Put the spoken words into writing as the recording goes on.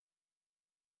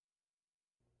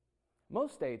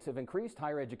Most states have increased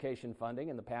higher education funding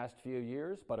in the past few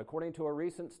years, but according to a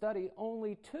recent study,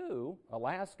 only 2,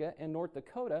 Alaska and North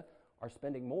Dakota, are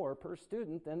spending more per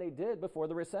student than they did before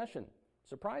the recession.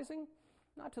 Surprising?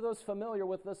 Not to those familiar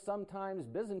with the sometimes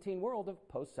Byzantine world of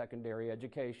post-secondary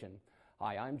education.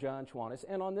 Hi, I'm Jon Schwantes,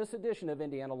 and on this edition of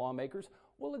Indiana Lawmakers,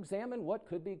 we'll examine what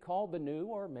could be called the new,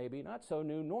 or maybe not so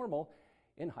new, normal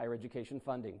in higher education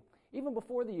funding. Even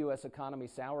before the U.S. economy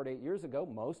soured 8 years ago,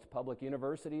 most public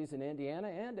universities in Indiana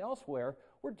and elsewhere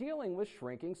were dealing with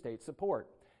shrinking state support.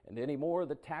 And anymore,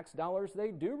 the tax dollars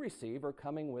they do receive are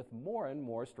coming with more and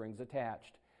more strings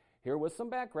attached. Here with some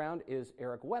background is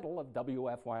Eric Weddle of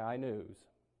WFYI News.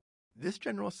 This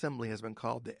General Assembly has been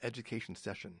called the education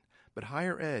session, but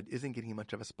higher ed isn't getting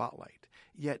much of a spotlight.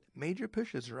 Yet major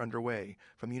pushes are underway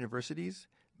from universities,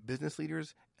 business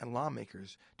leaders, and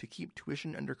lawmakers to keep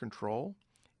tuition under control,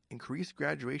 increase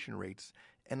graduation rates,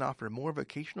 and offer more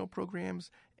vocational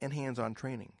programs and hands-on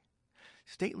training.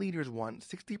 State leaders want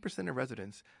 60% of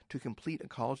residents to complete a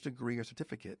college degree or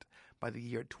certificate by the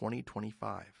year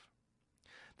 2025.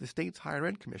 The state's higher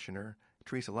ed commissioner,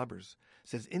 Teresa Lubbers,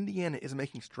 says Indiana is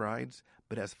making strides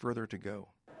but has further to go.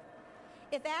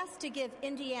 If asked to give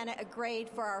Indiana a grade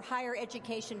for our higher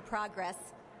education progress,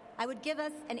 I would give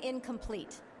us an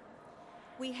incomplete.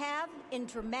 We have, in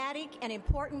dramatic and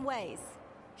important ways,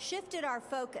 shifted our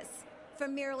focus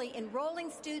from merely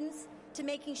enrolling students to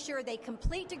making sure they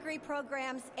complete degree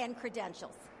programs and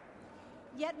credentials.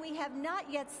 Yet we have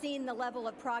not yet seen the level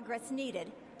of progress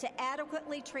needed to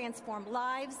adequately transform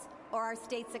lives or our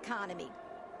state's economy.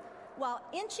 While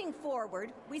inching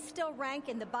forward, we still rank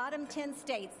in the bottom 10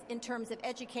 states in terms of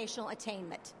educational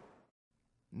attainment.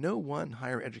 No one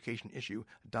higher education issue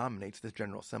dominates this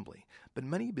General Assembly, but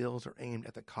many bills are aimed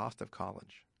at the cost of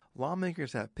college.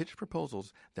 Lawmakers have pitched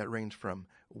proposals that range from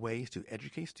ways to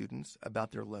educate students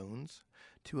about their loans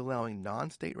to allowing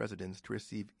non-state residents to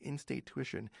receive in-state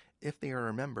tuition if they are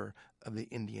a member of the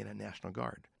Indiana National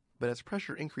Guard. But as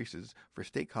pressure increases for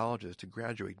state colleges to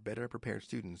graduate better prepared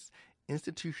students,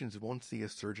 institutions won't see a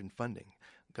surge in funding.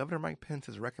 Governor Mike Pence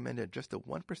has recommended just a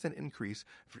 1% increase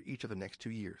for each of the next 2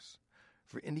 years.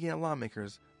 For Indiana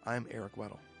Lawmakers, I'm Eric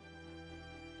Weddle.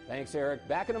 Thanks, Eric.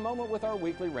 Back in a moment with our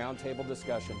weekly roundtable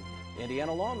discussion.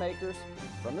 Indiana Lawmakers,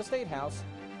 from the State House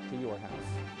to your house.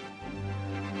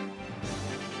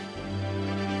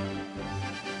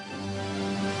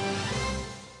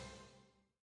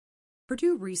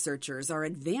 Purdue researchers are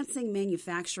advancing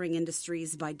manufacturing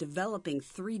industries by developing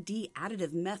 3D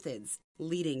additive methods,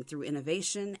 leading through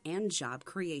innovation and job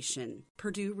creation.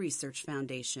 Purdue Research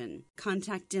Foundation.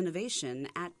 Contact innovation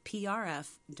at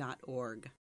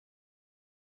prf.org.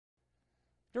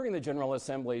 During the General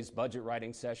Assembly's budget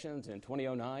writing sessions in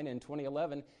 2009 and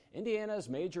 2011, Indiana's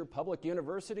major public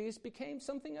universities became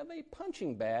something of a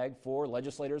punching bag for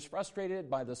legislators frustrated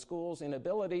by the school's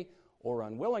inability or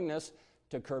unwillingness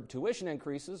to curb tuition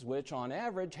increases, which on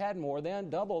average had more than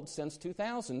doubled since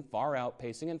 2000, far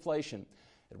outpacing inflation.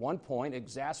 At one point,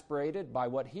 exasperated by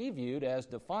what he viewed as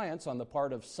defiance on the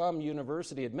part of some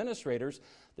university administrators,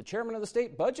 the chairman of the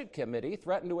State Budget Committee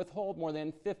threatened to withhold more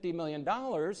than $50 million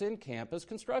in campus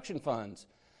construction funds.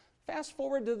 Fast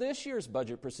forward to this year's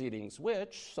budget proceedings,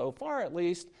 which, so far at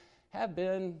least, have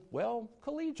been, well,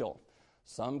 collegial.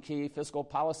 Some key fiscal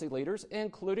policy leaders,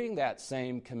 including that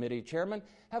same committee chairman,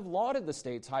 have lauded the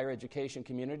state's higher education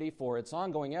community for its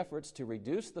ongoing efforts to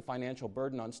reduce the financial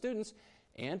burden on students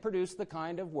and produce the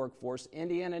kind of workforce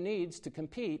Indiana needs to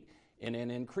compete in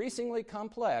an increasingly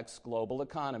complex global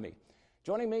economy.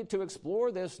 Joining me to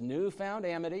explore this newfound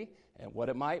amity and what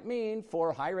it might mean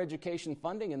for higher education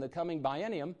funding in the coming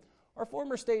biennium are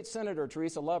former State Senator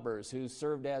Teresa Lubbers, who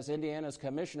served as Indiana's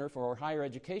Commissioner for Higher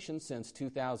Education since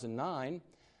 2009,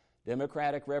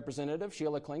 Democratic Representative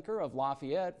Sheila Klinker of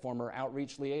Lafayette, former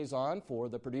outreach liaison for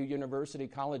the Purdue University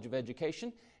College of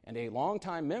Education and a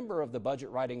longtime member of the Budget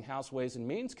Writing House Ways and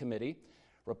Means Committee,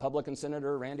 Republican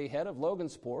Senator Randy Head of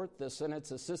Logansport, the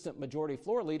Senate's Assistant Majority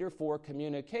Floor Leader for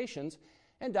Communications,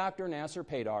 and Dr. Nasser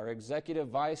Paydar, Executive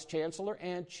Vice Chancellor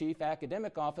and Chief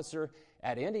Academic Officer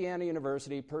at Indiana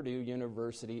University, Purdue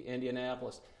University,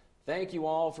 Indianapolis. Thank you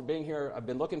all for being here. I've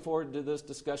been looking forward to this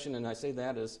discussion, and I say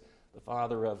that as the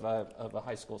father of a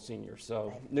high school senior,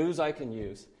 so news I can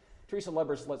use. Teresa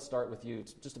Lubbers, let's start with you.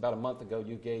 Just about a month ago,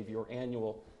 you gave your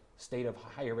annual State of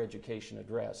Higher Education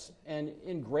address, and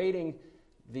in grading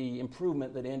the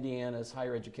improvement that Indiana's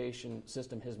higher education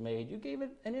system has made, you gave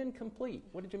it an incomplete.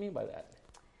 What did you mean by that?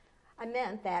 I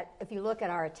meant that if you look at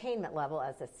our attainment level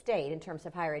as a state in terms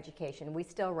of higher education, we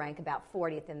still rank about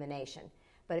 40th in the nation.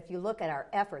 But if you look at our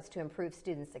efforts to improve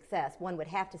student success, one would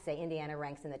have to say Indiana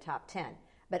ranks in the top 10.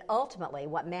 But ultimately,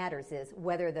 what matters is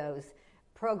whether those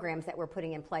programs that we're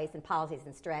putting in place and policies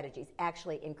and strategies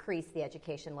actually increase the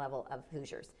education level of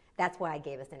Hoosiers. That's why I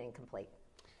gave us an incomplete.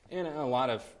 And a lot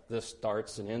of this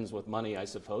starts and ends with money, I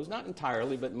suppose. Not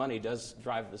entirely, but money does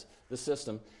drive the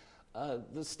system.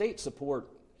 The state support,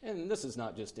 and this is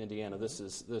not just Indiana, this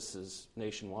is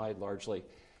nationwide largely,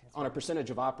 on a percentage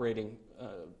of operating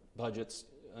budgets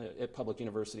at public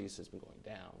universities has been going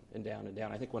down and down and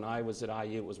down. I think when I was at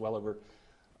IU, it was well over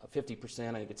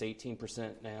 50%. I think it's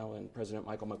 18% now, and President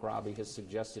Michael McRobbie has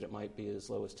suggested it might be as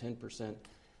low as 10%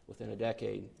 within a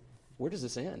decade. Where does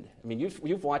this end? I mean,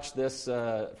 you've watched this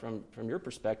from your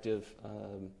perspective,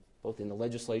 both in the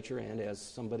legislature and as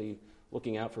somebody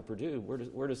looking out for Purdue.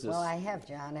 Where does this? Well, I have,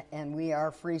 John, and we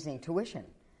are freezing tuition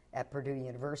at Purdue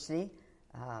University.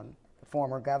 The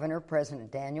former governor,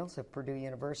 President Daniels of Purdue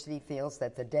University, feels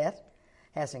that the debt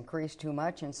has increased too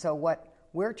much, and so what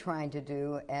we're trying to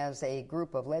do as a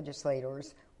group of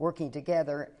legislators working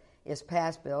together is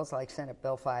pass bills like Senate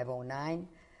Bill 509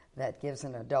 that gives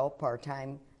an adult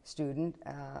part-time student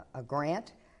a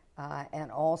grant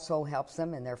and also helps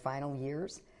them in their final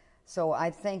years. So I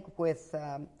think with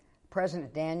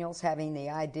President Daniels having the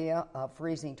idea of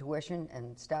freezing tuition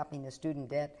and stopping the student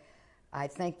debt, I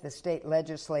think the state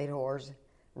legislators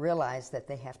realize that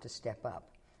they have to step up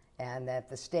and that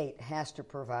the state has to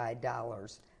provide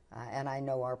dollars. And I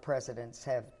know our presidents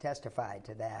have testified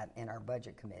to that in our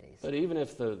budget committees. But even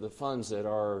if the funds that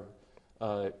are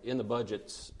in the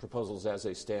budget's proposals as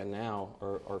they stand now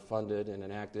are funded and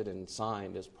enacted and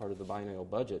signed as part of the biennial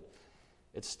budget,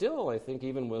 it's still, I think,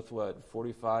 even with,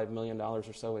 $45 million or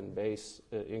so in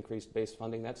increased base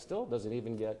funding, that still doesn't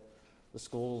even get the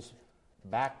schools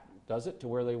back, does it, to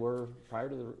where they were prior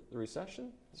to the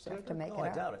recession? To make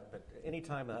I doubt it. But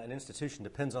anytime an institution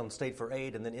depends on the state for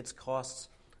aid and then its costs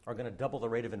are going to double the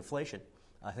rate of inflation,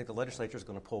 I think the legislature is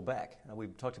going to pull back.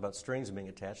 We've talked about strings being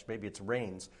attached. Maybe it's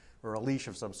reins or a leash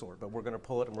of some sort, but we're going to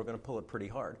pull it, and we're going to pull it pretty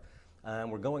hard.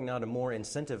 We're going now to more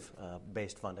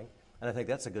incentive-based funding, and I think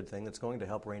that's a good thing that's going to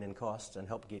help rein in costs and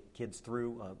help get kids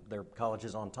through their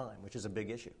colleges on time, which is a big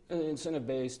issue.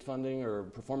 Incentive-based funding or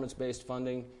performance-based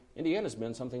funding, Indiana's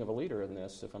been something of a leader in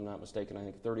this, if I'm not mistaken. I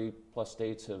think 30-plus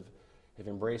states have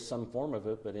embraced some form of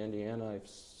it, but Indiana, I've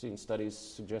seen studies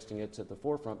suggesting it's at the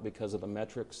forefront because of the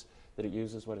metrics that it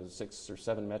uses. What is it, 6 or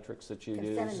 7 metrics that you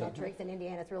use? 7 metrics, and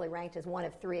Indiana's really ranked as one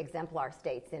of 3 exemplar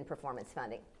states in performance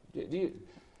funding.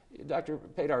 Dr.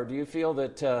 Paydar, do you feel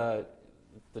that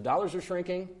the dollars are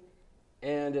shrinking,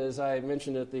 and as I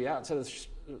mentioned at the outset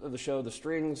of the show, the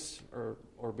strings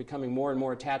are becoming more and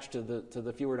more attached to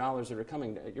the fewer dollars that are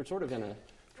coming? You're sort of in a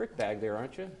trick bag there,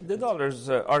 aren't you? The dollars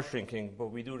are shrinking, but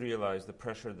we do realize the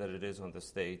pressure that it is on the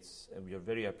states, and we are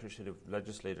very appreciative of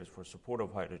legislators for support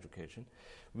of higher education.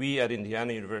 We at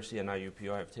Indiana University and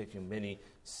IUPUI have taken many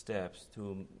steps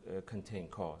to contain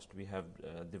cost. We have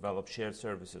developed shared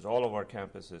services. All of our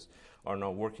campuses are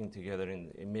now working together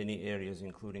in many areas,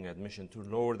 including admission, to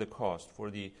lower the cost for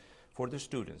the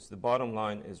students. The bottom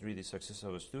line is really success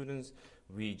of the students.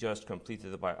 We just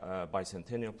completed the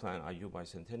bicentennial plan, IU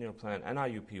bicentennial plan, and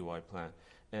IUPUI plan.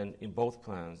 And in both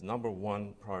plans, number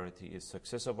one priority is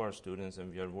success of our students,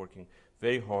 and we are working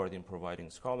very hard in providing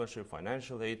scholarship,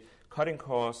 financial aid, cutting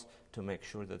costs to make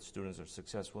sure that students are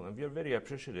successful. And we are very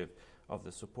appreciative of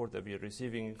the support that we are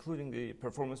receiving, including the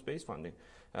performance-based funding.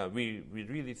 We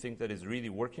really think that is really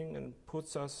working and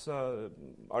puts us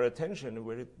our attention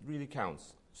where it really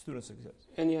counts. Student success.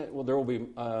 And yet, there will be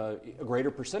a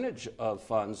greater percentage of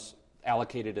funds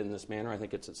allocated in this manner. I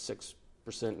think it's at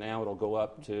 6% now. It'll go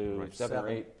up to 7 or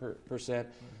 8%.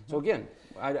 Mm-hmm. So again,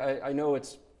 I know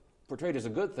it's portrayed as a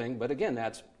good thing, but again,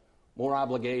 that's more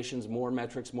obligations, more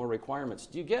metrics, more requirements.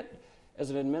 Do you get, as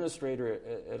an administrator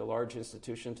at a large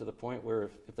institution, to the point where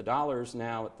if the dollars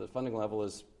now at the funding level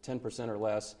is 10% or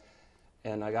less,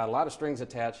 and I got a lot of strings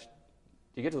attached, do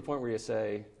you get to the point where you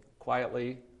say,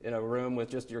 quietly, in a room with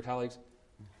just your colleagues,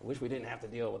 I wish we didn't have to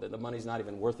deal with it. The money's not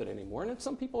even worth it anymore. And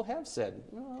some people have said,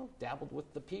 dabbled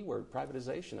with the P word,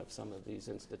 privatization of some of these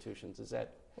institutions. Is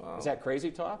that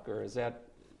crazy talk, or is that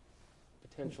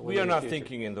potentially? We are not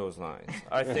thinking in those lines.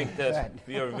 I think that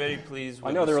we are very pleased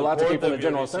with I know there are lots of people in the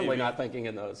General Assembly not thinking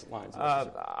in those lines.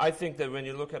 I think that when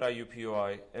you look at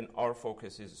IUPUI, and our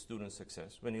focus is student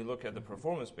success. When you look at the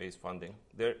performance-based funding,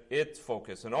 its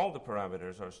focus and all the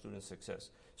parameters are student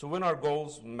success. So when our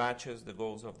goals matches the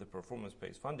goals of the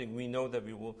performance-based funding, we know that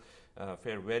we will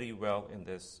fare very well in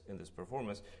this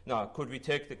performance. Now, could we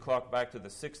take the clock back to the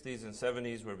 60s and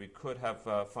 70s where we could have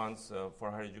funds for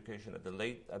higher education at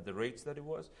the rates that it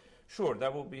was? Sure,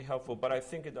 that will be helpful, but I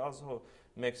think it also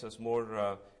makes us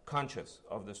more conscious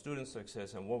of the student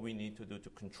success and what we need to do to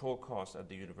control costs at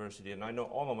the university. And I know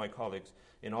all of my colleagues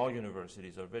in all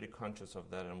universities are very conscious of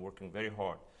that and working very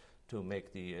hard to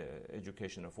make the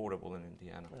education affordable in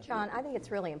Indiana. John, I think it's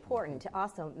really important to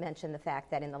also mention the fact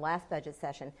that in the last budget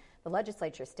session, the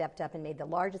legislature stepped up and made the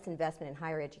largest investment in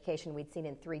higher education we'd seen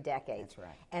in 3 decades. That's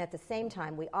right. And at the same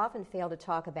time, we often fail to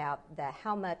talk about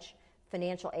how much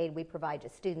financial aid we provide to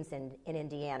students in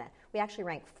Indiana. We actually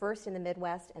rank first in the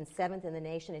Midwest and 7th in the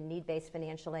nation in need-based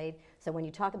financial aid. So when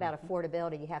you talk about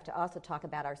affordability, you have to also talk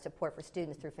about our support for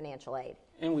students through financial aid.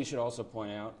 And we should also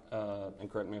point out,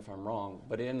 and correct me if I'm wrong,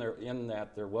 but in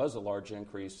that there was a large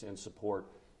increase in support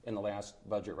in the last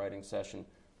budget writing session.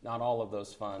 Not all of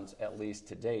those funds, at least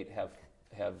to date,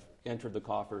 have entered the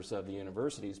coffers of the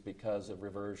universities because of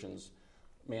reversions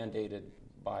mandated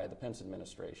by the Pence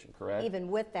administration, correct? Even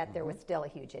with that, there was still a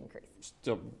huge increase.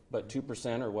 Still, but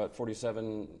 2% or what,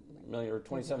 $47 million or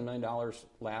 $27 million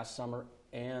last summer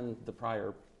and the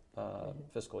prior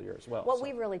fiscal year as well. What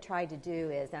we really tried to do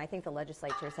is, and I think the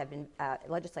legislators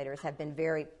have been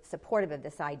very supportive of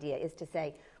this idea, is to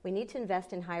say we need to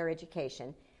invest in higher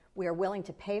education. We are willing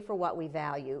to pay for what we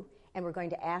value, and we're going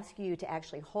to ask you to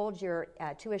actually hold your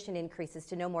tuition increases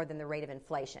to no more than the rate of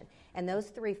inflation. And those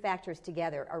 3 factors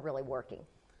together are really working.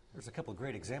 There's a couple of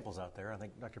great examples out there. I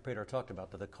think Dr. Paydar talked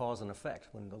about the cause and effect.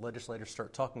 When the legislators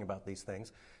start talking about these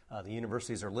things, the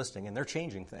universities are listening, and they're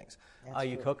changing things.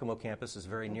 IU Kokomo campus is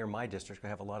very near my district. I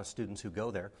have a lot of students who go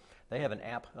there. They have an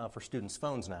app for students'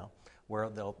 phones now where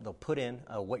they'll put in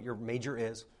what your major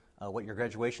is, what your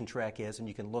graduation track is, and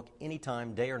you can look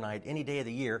anytime, day or night, any day of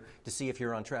the year to see if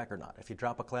you're on track or not. If you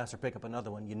drop a class or pick up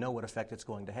another one, you know what effect it's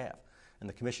going to have. And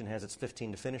the Commission has its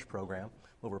 15 to Finish program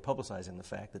where we're publicizing the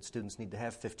fact that students need to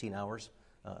have 15 hours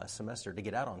a semester to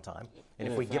get out on time. And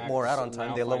if we get more out on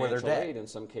time, they lower their debt. Aid, in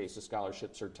some cases,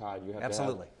 scholarships are tied. You have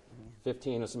Absolutely. to have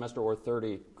 15 a semester or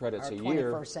 30 credits Our a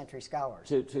year 21st century scholars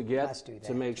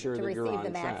to make sure to that you're on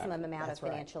receive the track. maximum amount That's of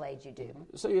financial aid you do.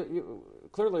 So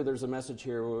clearly there's a message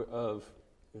here of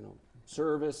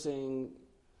servicing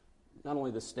not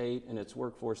only the state and its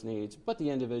workforce needs, but the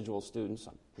individual students.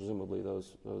 Presumably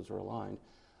those are aligned.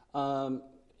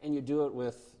 And you do it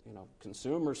with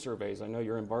consumer surveys. I know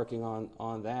you're embarking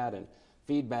on that, and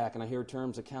feedback, and I hear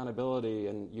terms accountability,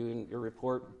 and your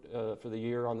report for the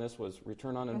year on this was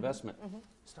return on investment.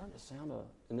 It's starting to sound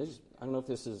and this, I don't know if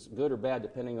this is good or bad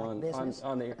depending on the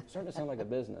starting to sound like a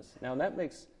business. Now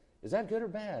is that good or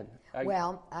bad?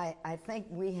 I think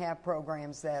we have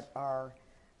programs that are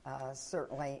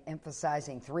certainly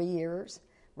emphasizing 3 years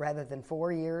rather than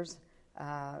 4 years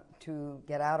to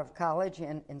get out of college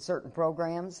in certain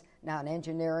programs. Now in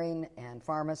engineering and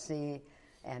pharmacy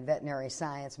and veterinary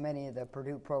science, many of the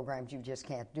Purdue programs, you just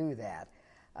can't do that.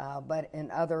 But in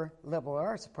other liberal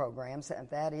arts programs,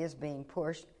 that is being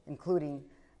pushed, including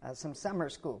some summer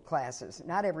school classes.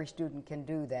 Not every student can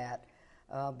do that,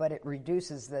 but it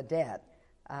reduces the debt.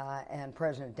 And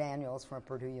President Daniels from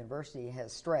Purdue University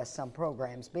has stressed some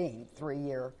programs being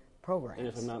 3-year programs. And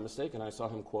if I'm not mistaken, I saw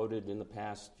him quoted in the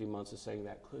past few months as saying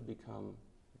that could become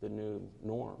the new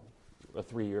norm, a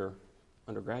 3-year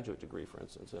undergraduate degree, for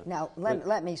instance. Now,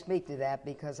 let me speak to that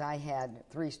because I had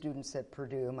 3 students at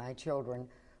Purdue, my children,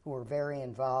 who were very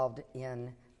involved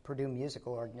in Purdue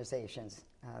musical organizations,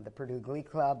 the Purdue Glee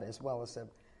Club as well as the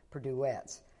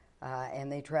Purduettes.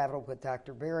 And they traveled with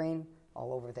Dr. Beering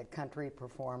all over the country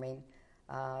performing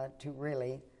to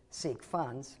really seek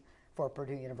funds for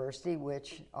Purdue University,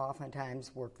 which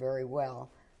oftentimes worked very well.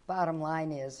 Bottom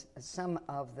line is some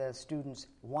of the students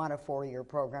want a 4-year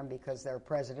program because they're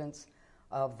presidents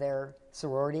of their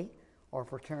sorority or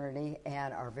fraternity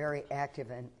and are very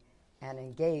active and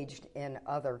engaged in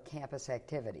other campus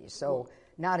activities. So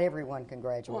not everyone can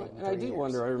graduate in 3 years. I do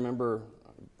wonder, I remember,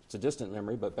 it's a distant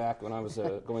memory, but back when I was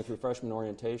going through freshman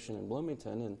orientation in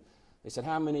Bloomington, and they said,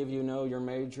 how many of you know your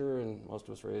major? And most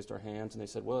of us raised our hands, and they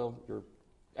said, well, your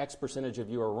X percentage of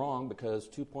you are wrong because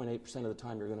 2.8% of the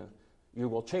time you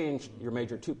will change your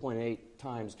major 2.8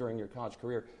 times during your college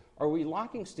career. Are we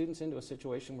locking students into a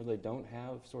situation where they don't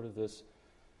have sort of this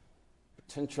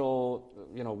potential,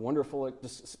 wonderful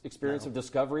experience of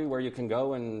discovery where you can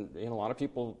go and, a lot of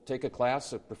people take a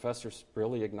class, a professor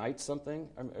really ignites something?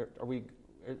 Are we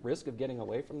at risk of getting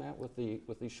away from that with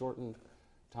these shortened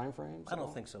time frames? I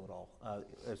don't think so at all.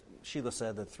 As Sheila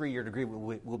said, the 3-year degree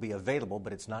will be available,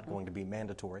 but it's not going to be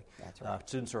mandatory. That's right.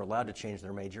 Students are allowed to change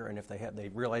their major, and if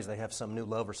they realize they have some new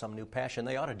love or some new passion,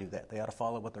 they ought to do that. They ought to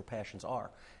follow what their passions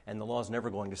are. And the law is never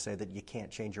going to say that you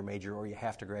can't change your major or you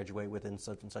have to graduate within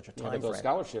such and such a time frame. Those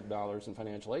scholarship dollars and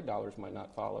financial aid dollars might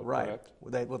not follow, right. Correct?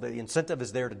 Well, the incentive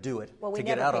is there to do it, well, to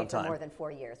get out on time. Well, we never paid for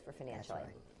more than 4 years for financial aid.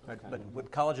 Right. Right. Okay. But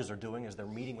what colleges are doing is they're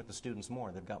meeting with the students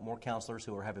more. They've got more counselors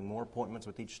who are having more appointments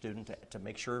with each student to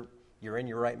make sure you're in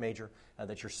your right major,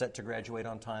 that you're set to graduate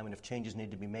on time, and if changes need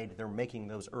to be made, they're making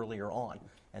those earlier on,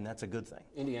 and that's a good thing.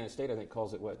 Indiana State, I think,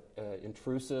 calls it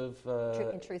intrusive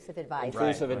advising.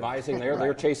 Intrusive advising.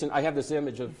 They're chasing. I have this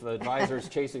image of advisors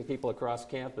chasing people across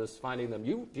campus, finding them.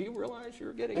 Do you realize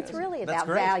you're getting? It's really about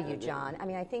value, John. I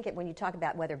mean, I think when you talk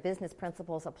about whether business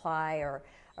principles apply or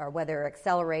whether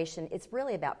acceleration, it's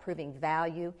really about proving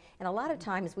value. And a lot of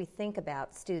times we think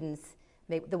about students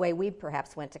the way we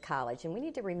perhaps went to college. And we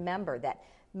need to remember that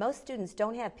most students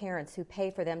don't have parents who pay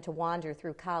for them to wander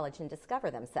through college and discover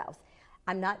themselves.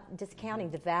 I'm not discounting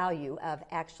the value of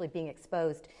actually being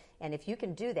exposed, and if you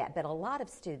can do that, but a lot of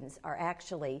students are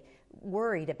actually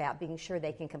worried about being sure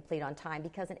they can complete on time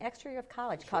because an extra year of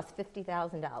college costs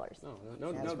 $50,000.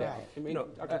 No doubt. Right. I mean,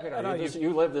 Dr. Paydar,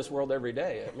 you live this world every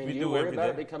day. I mean, do you worry about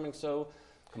it becoming so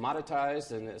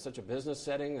commoditized and such a business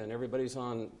setting and everybody's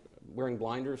wearing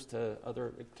blinders to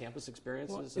other campus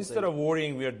experiences? Well, instead of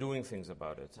worrying, we are doing things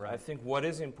about it. Right. I think what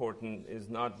is important is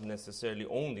not necessarily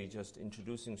only just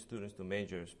introducing students to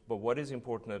majors, but what is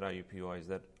important at IUPUI is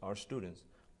that our students,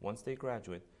 once they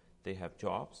graduate, they have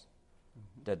jobs,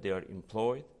 that they are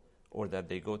employed, or that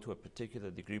they go to a particular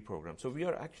degree program. So we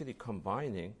are actually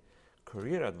combining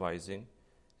career advising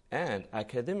and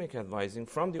academic advising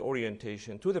from the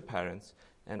orientation to the parents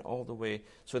and all the way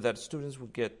so that students will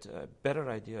get a better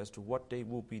idea as to what they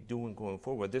will be doing going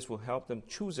forward. This will help them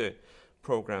choose a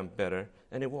program better,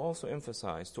 and it will also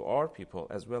emphasize to our people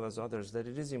as well as others that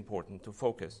it is important to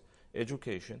focus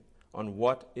education on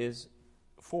what is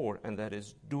for, and that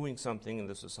is doing something in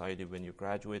the society when you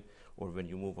graduate or when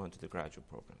you move on to the graduate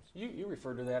programs. You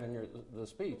referred to that in the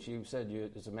speech. You said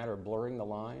it's a matter of blurring the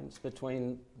lines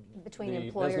between the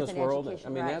employers business and world. education.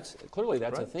 I mean, right.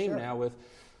 that's a theme now with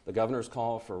the governor's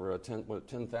call for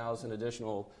 10,000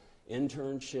 additional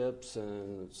internships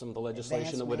and some of the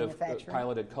legislation that would have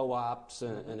piloted co-ops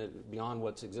and beyond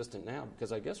what's existent now,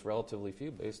 because I guess relatively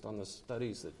few, based on the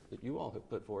studies that you all have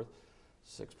put forth,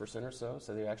 6% or so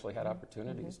they actually had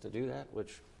opportunities to do that,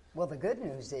 which... Well, the good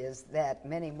news is that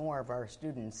many more of our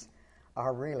students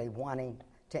are really wanting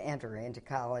to enter into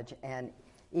college, and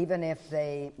even if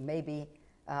they maybe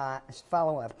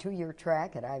follow a 2-year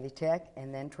track at Ivy Tech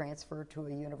and then transfer to a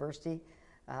university,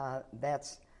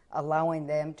 that's allowing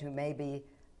them to maybe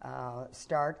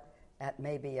start at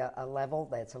maybe a level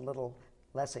that's a little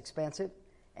less expensive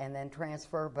and then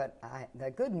transfer. But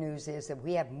the good news is that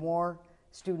we have more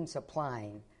students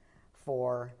applying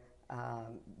for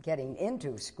getting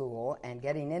into school and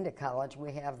getting into college.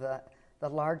 We have the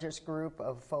largest group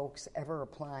of folks ever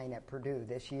applying at Purdue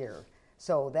this year.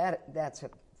 So that's a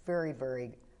very,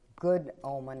 very good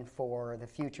omen for the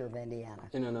future of Indiana.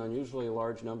 And an unusually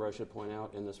large number, I should point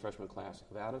out, in this freshman class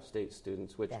of out-of-state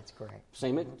students, which... That's correct.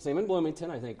 Same in Bloomington,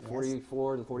 I think,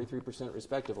 44 and 43%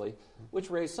 respectively,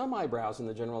 which raised some eyebrows in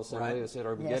the General Assembly that said,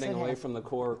 are we getting away from the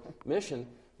core mission?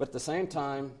 But at the same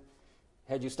time,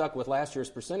 had you stuck with last year's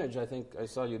percentage, I think I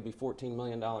saw you'd be $14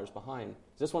 million behind.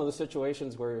 Is this one of the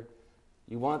situations where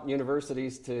you want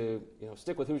universities to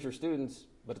stick with Hoosier students,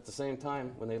 but at the same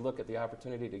time, when they look at the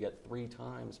opportunity to get 3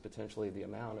 times potentially the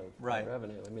amount of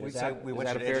revenue? I mean, we want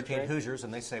you to educate Hoosiers,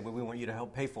 and they say, well, we want you to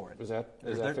help pay for it. Is that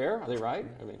fair? Are they right?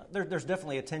 I mean, there's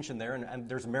definitely a tension there, and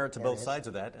there's merit to both sides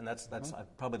of that, and that's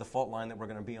probably the fault line that we're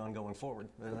going to be on going forward.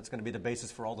 That's going to be the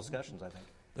basis for all discussions, I think.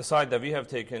 The side that we have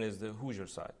taken is the Hoosier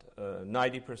side.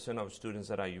 90% of students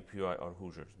at IUPUI are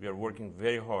Hoosiers. We are working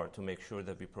very hard to make sure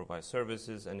that we provide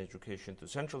services and education to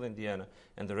Central Indiana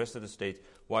and the rest of the state.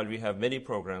 While we have many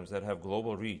programs that have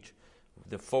global reach,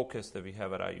 the focus that we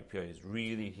have at IUPUI is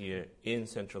really here in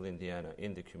Central Indiana,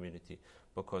 in the community,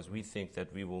 because we think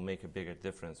that we will make a bigger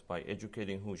difference by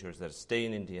educating Hoosiers that stay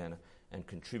in Indiana and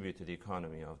contribute to the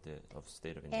economy of the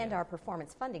state of Indiana. And our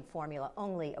performance funding formula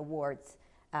only awards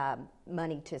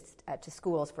money to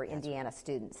schools for Indiana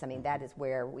students. I mean, that is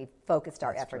where we've focused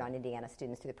our effort on Indiana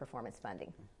students through the performance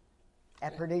funding.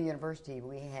 At Purdue University,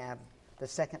 we have the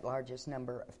second largest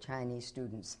number of Chinese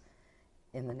students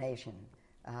in the nation,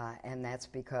 and that's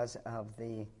because of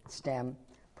the STEM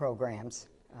programs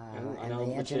and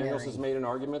the engineering. Daniels has made an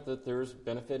argument that there's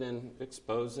benefit in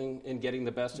exposing, in getting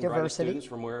the best and brightest students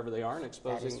from wherever they are and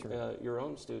exposing your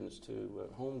own students to,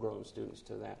 homegrown students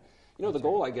to that. The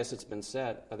goal, I guess it's been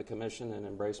set by the Commission and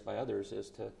embraced by others, is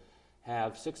to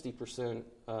have 60%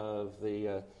 of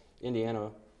the Indiana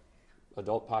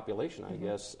adult population, I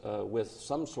guess, with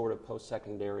some sort of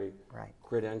post-secondary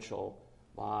credential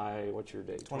by, what's your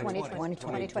date?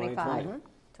 2025.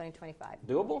 2025.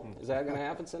 Doable? Is that going to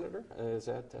happen, Senator? Is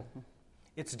that...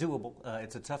 It's doable.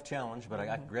 It's a tough challenge, but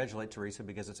I congratulate Teresa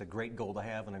because it's a great goal to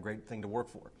have and a great thing to work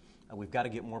for. We've got to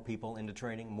get more people into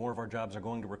training. More of our jobs are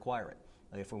going to require it.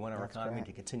 If we want our economy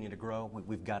to continue to grow,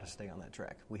 we've got to stay on that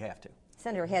track. We have to.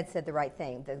 Senator Head said the right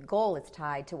thing. The goal is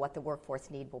tied to what the workforce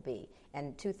need will be,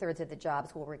 and 2/3 of the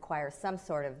jobs will require some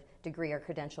sort of degree or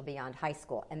credential beyond high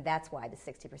school, and that's why the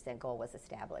 60% goal was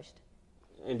established.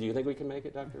 And do you think we can make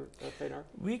it, Dr. Paydar?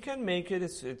 We can make it.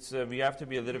 We have to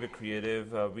be a little bit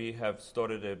creative. We have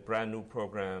started a brand new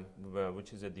program,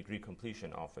 which is a degree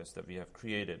completion office that we have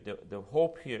created. The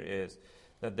hope here is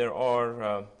that there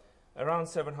are around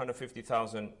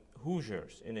 750,000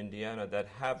 Hoosiers in Indiana that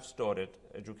have started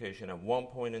education at one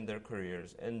point in their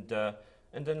careers, and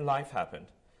then life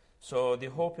happened. So the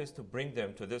hope is to bring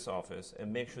them to this office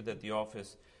and make sure that the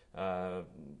office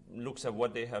looks at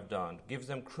what they have done, gives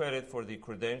them credit for the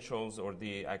credentials or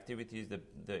the activities,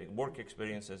 the work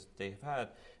experiences they've had,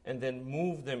 and then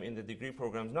move them in the degree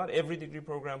programs. Not every degree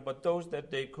program, but those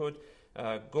that they could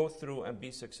go through and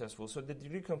be successful. So the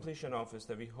degree completion office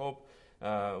that we hope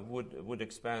would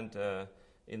expand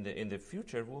in the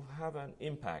future will have an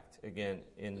impact again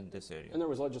in this area. And there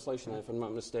was legislation, if I'm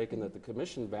not mistaken, that the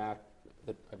commission backed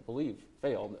that I believe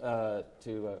failed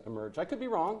to emerge. I could be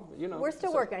wrong. We're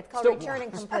still working. It's called Return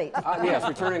and Complete. Yes,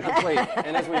 Return and Complete.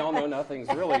 And as we all know, nothing's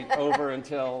really over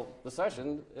until the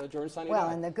session. George Sinai. Well,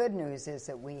 and the good news is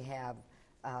that we have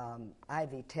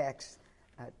Ivy Techs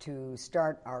to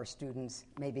start our students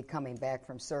maybe coming back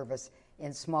from service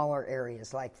in smaller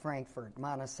areas like Frankfort,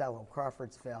 Monticello,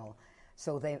 Crawfordsville.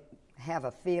 So they have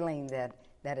a feeling that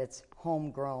it's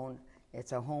homegrown.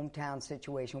 It's a hometown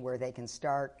situation where they can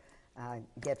start,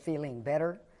 get feeling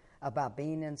better about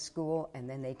being in school, and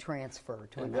then they transfer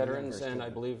to another veterans university. And I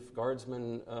believe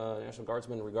guardsmen, National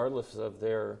Guardsmen, regardless of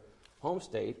their home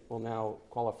state, will now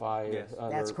qualify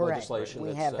under That's correct. legislation.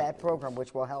 We have that program,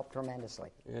 which will help tremendously.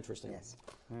 Interesting. Yes.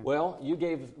 Well, you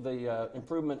gave the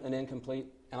improvement an incomplete,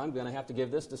 and I'm going to have to give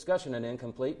this discussion an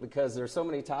incomplete because there's so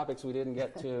many topics we didn't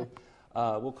get to.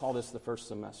 We'll call this the first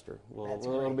semester.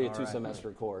 It'll be a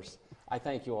two-semester course. I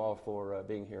thank you all for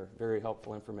being here. Very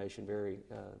helpful information, very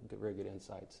good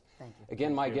insights. Thank you.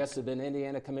 Again, my guests have been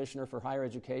Indiana Commissioner for Higher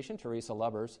Education, Teresa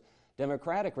Lubbers,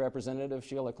 Democratic Representative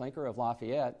Sheila Klinker of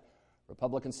Lafayette,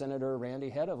 Republican Senator Randy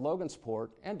Head of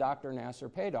Logansport, and Dr. Nasser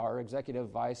Paydar, Executive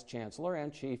Vice Chancellor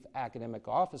and Chief Academic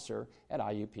Officer at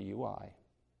IUPUI.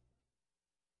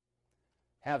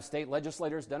 Have state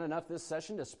legislators done enough this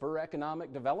session to spur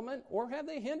economic development, or have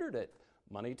they hindered it?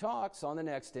 Money Talks on the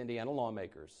next Indiana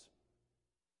Lawmakers.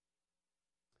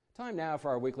 Time now for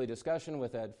our weekly discussion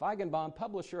with Ed Feigenbaum,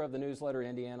 publisher of the newsletter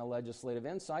Indiana Legislative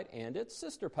Insight and its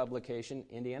sister publication,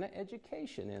 Indiana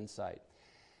Education Insight.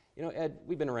 Ed,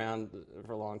 we've been around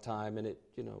for a long time, and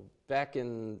back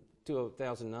in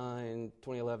 2009,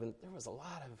 2011, there was a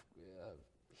lot of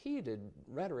heated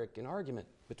rhetoric and argument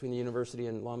between the university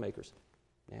and lawmakers.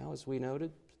 Now, as we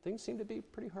noted, things seem to be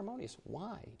pretty harmonious.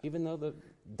 Why? Even though the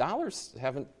dollars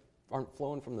aren't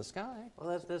flowing from the sky.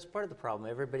 Well, that's part of the problem.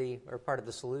 Everybody, or part of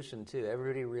the solution too.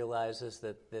 Everybody realizes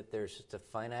that there's just a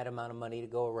finite amount of money to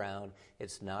go around.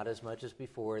 It's not as much as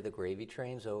before. The gravy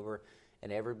train's over,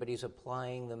 and everybody's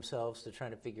applying themselves to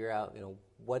trying to figure out,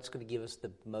 what's going to give us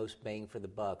the most bang for the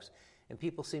bucks. And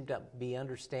people seem to be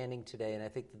understanding today, and I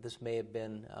think that this may have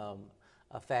been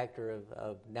a factor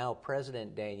of now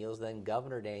President Daniels, then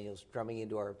Governor Daniels, drumming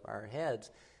into our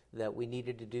heads that we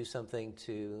needed to do something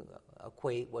to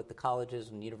equate what the colleges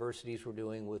and universities were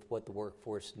doing with what the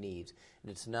workforce needs.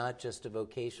 And it's not just a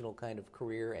vocational kind of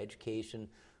career education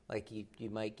like you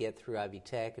might get through Ivy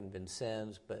Tech and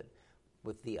Vincennes, but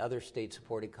with the other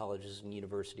state-supported colleges and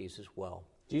universities as well.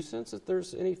 Do you sense that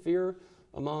there's any fear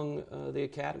among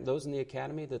those in the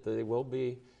academy that they will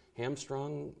be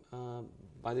hamstrung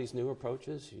by these new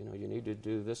approaches? You need to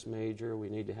do this major, we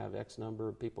need to have X number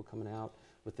of people coming out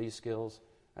with these skills.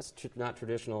 That's not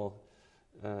traditional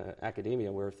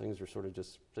academia where things are sort of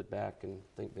just sit back and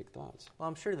think big thoughts. Well,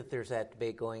 I'm sure that there's that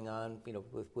debate going on,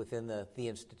 within the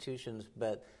institutions,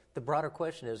 but the broader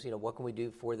question is, what can we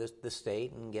do for the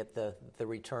state and get the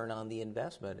return on the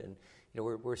investment? And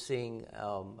we're seeing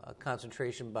a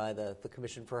concentration by the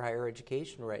Commission for Higher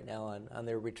Education right now on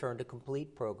their Return to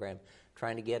Complete program,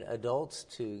 trying to get adults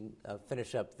to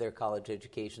finish up their college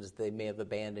educations that they may have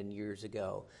abandoned years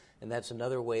ago. And that's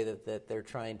another way that they're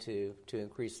trying to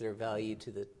increase their value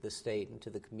to the state and to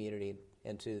the community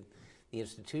and to the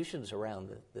institutions around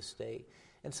the state.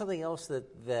 And something else that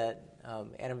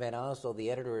Anna Van Osdol, the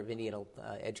editor of Indiana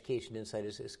Education Insight,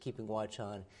 is keeping watch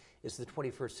on is the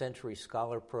 21st Century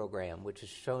Scholar Program, which has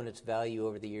shown its value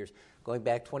over the years. Going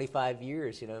back 25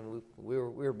 years, we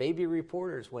were baby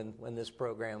reporters when this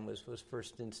program was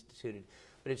first instituted.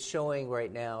 But it's showing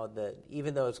right now that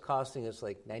even though it's costing us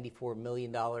like $94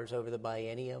 million over the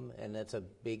biennium, and that's a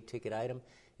big ticket item,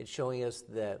 it's showing us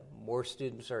that more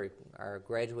students are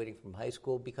graduating from high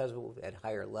school because of it at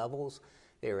higher levels.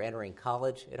 They are entering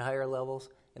college at higher levels,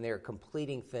 and they are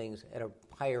completing things at a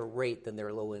higher rate than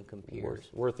their low-income peers.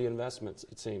 Worth the investments,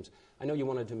 it seems. I know you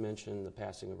wanted to mention the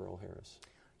passing of Earl Harris.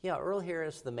 Yeah, Earl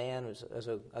Harris, the man, was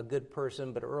a good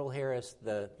person, but Earl Harris,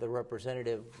 the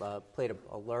representative, played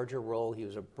a larger role. He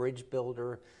was a bridge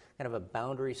builder, kind of a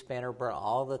boundary spanner, brought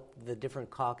all the different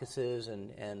caucuses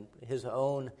and his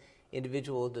own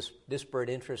individual disparate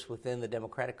interests within the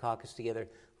Democratic caucus together.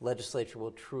 The legislature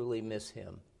will truly miss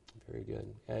him. Very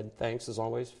good. Ed, thanks as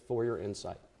always for your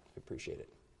insight. I appreciate it.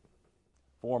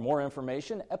 For more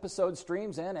information, episode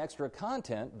streams, and extra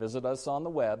content, visit us on the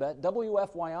web at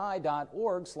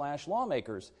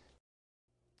wfyi.org/lawmakers.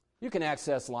 You can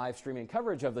access live streaming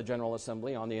coverage of the General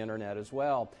Assembly on the internet as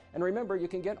well. And remember, you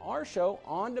can get our show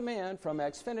on demand from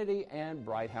Xfinity and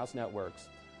Bright House Networks.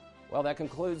 Well, that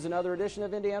concludes another edition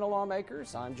of Indiana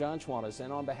Lawmakers. I'm Jon Schwantes,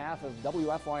 and on behalf of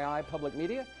WFYI Public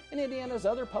Media and Indiana's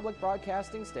other public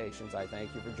broadcasting stations, I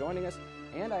thank you for joining us,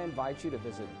 and I invite you to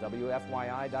visit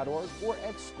WFYI.org for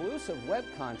exclusive web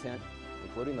content,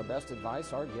 including the best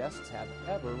advice our guests have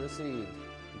ever received.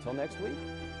 Until next week,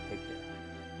 take care.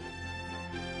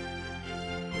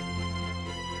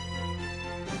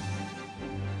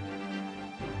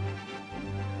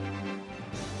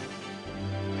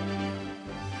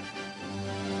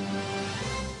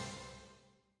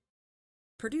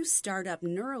 Purdue startup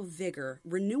NeuroVigor,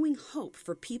 renewing hope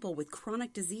for people with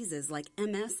chronic diseases like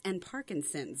MS and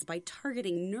Parkinson's by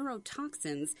targeting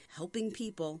neurotoxins, helping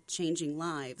people, changing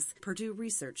lives. Purdue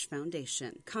Research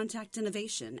Foundation. Contact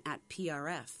innovation at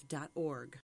prf.org.